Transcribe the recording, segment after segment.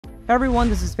Everyone,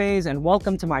 this is FaZe and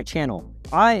welcome to my channel.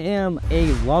 I am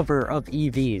a lover of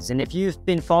EVs, and if you've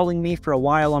been following me for a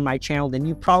while on my channel, then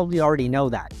you probably already know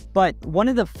that. But one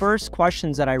of the first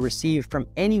questions that I receive from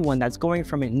anyone that's going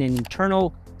from an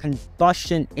internal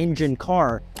combustion engine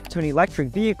car to an electric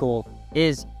vehicle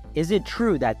is it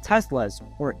true that Teslas,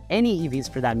 or any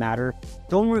EVs for that matter,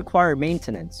 don't require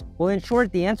maintenance? Well, in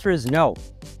short, the answer is no.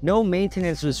 No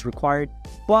maintenance is required,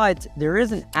 but there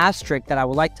is an asterisk that I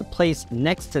would like to place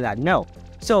next to that no.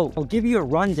 So I'll give you a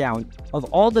rundown of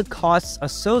all the costs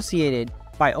associated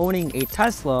by owning a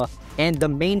Tesla and the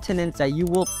maintenance that you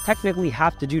will technically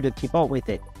have to do to keep up with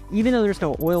it. Even though there's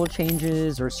no oil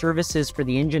changes or services for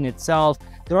the engine itself,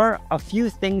 there are a few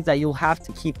things that you'll have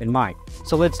to keep in mind.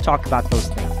 So let's talk about those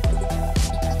things.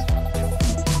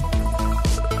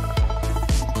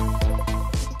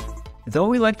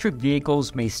 Though electric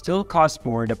vehicles may still cost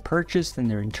more to purchase than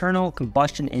their internal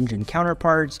combustion engine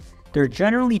counterparts, they're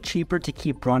generally cheaper to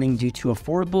keep running due to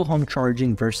affordable home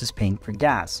charging versus paying for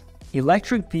gas.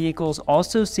 Electric vehicles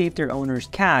also save their owners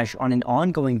cash on an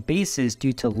ongoing basis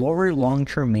due to lower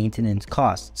long-term maintenance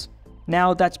costs.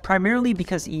 Now, that's primarily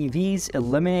because EVs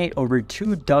eliminate over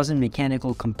 24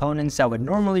 mechanical components that would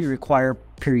normally require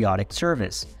periodic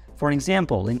service. For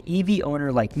example, an EV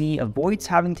owner like me avoids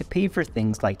having to pay for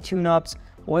things like tune-ups,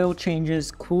 oil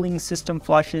changes, cooling system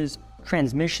flushes,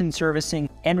 transmission servicing,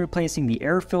 and replacing the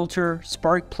air filter,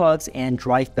 spark plugs, and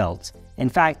drive belts. In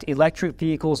fact, electric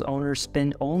vehicles owners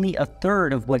spend only a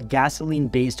third of what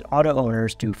gasoline-based auto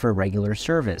owners do for regular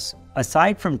service.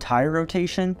 Aside from tire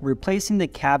rotation, replacing the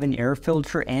cabin air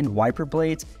filter and wiper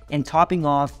blades, and topping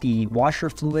off the washer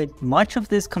fluid, much of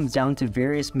this comes down to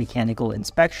various mechanical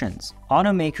inspections.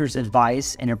 Automakers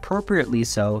advise, and appropriately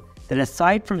so, that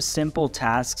aside from simple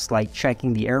tasks like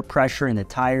checking the air pressure in the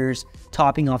tires,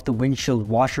 topping off the windshield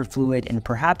washer fluid, and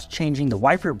perhaps changing the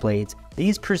wiper blades,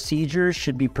 these procedures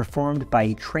should be performed by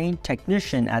a trained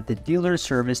technician at the dealer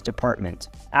service department.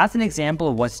 As an example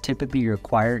of what's typically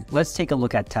required, let's take a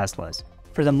look at Teslas.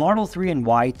 For the Model 3 and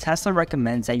Y, Tesla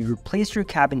recommends that you replace your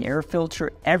cabin air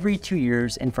filter every 2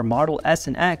 years, and for Model S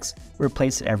and X,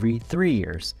 replace it every 3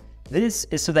 years. This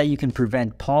is so that you can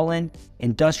prevent pollen,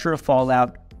 industrial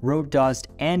fallout, road dust,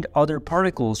 and other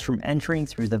particles from entering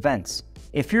through the vents.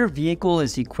 If your vehicle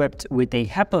is equipped with a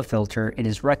HEPA filter, it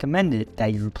is recommended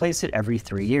that you replace it every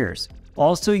 3 years.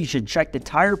 Also, you should check the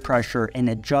tire pressure and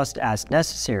adjust as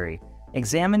necessary.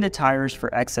 Examine the tires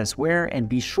for excess wear and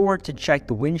be sure to check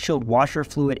the windshield washer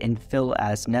fluid and fill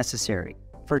as necessary.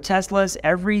 For Teslas,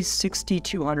 every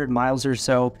 6,200 miles or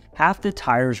so, have the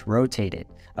tires rotated.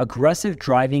 Aggressive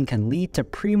driving can lead to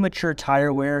premature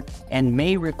tire wear and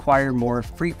may require more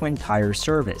frequent tire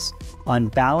service.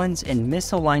 Unbalanced and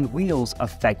misaligned wheels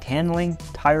affect handling,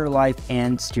 tire life,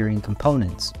 and steering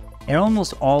components. And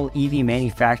almost all EV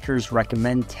manufacturers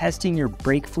recommend testing your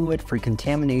brake fluid for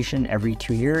contamination every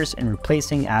 2 years and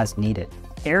replacing as needed.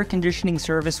 Air conditioning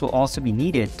service will also be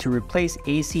needed to replace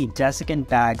AC desiccant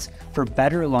bags for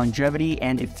better longevity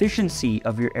and efficiency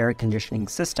of your air conditioning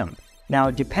system. Now,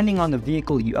 depending on the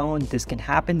vehicle you own, this can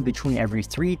happen between every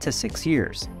 3 to 6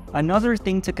 years. Another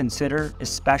thing to consider,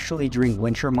 especially during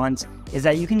winter months, is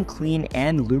that you can clean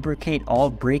and lubricate all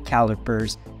brake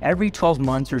calipers every 12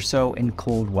 months or so in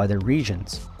cold weather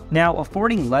regions. Now,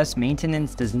 affording less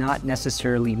maintenance does not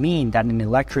necessarily mean that an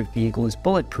electric vehicle is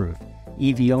bulletproof.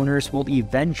 EV owners will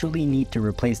eventually need to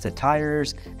replace the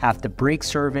tires, have the brakes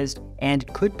serviced, and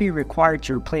could be required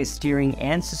to replace steering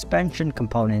and suspension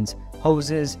components,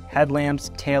 hoses, headlamps,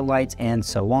 taillights, and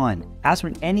so on. As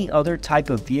with any other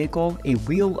type of vehicle, a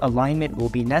wheel alignment will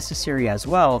be necessary as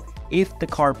well if the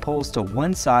car pulls to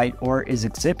one side or is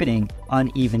exhibiting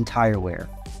uneven tire wear.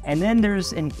 And then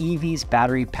there's an EV's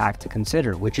battery pack to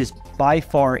consider, which is by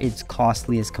far its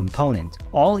costliest component.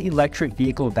 All electric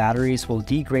vehicle batteries will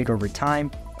degrade over time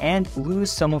and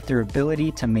lose some of their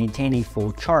ability to maintain a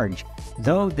full charge,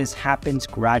 though this happens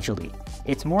gradually.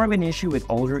 It's more of an issue with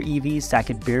older EVs that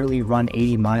could barely run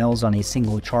 80 miles on a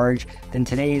single charge than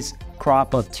today's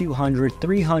crop of 200,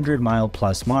 300 mile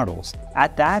plus models.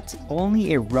 At that,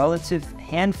 only a relative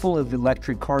handful of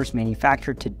electric cars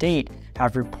manufactured to date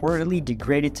have reportedly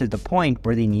degraded to the point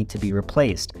where they need to be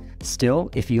replaced. Still,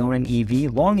 if you own an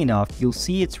EV long enough, you'll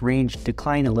see its range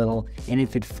decline a little, and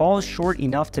if it falls short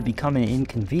enough to become an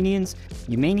inconvenience,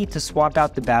 you may need to swap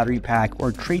out the battery pack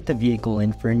or trade the vehicle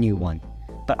in for a new one.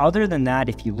 But other than that,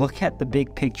 if you look at the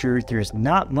big picture, there's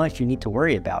not much you need to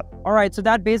worry about. Alright, so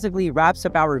that basically wraps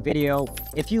up our video.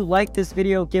 If you like this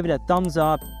video, give it a thumbs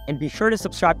up, and be sure to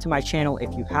subscribe to my channel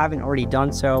if you haven't already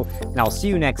done so, and I'll see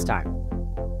you next time.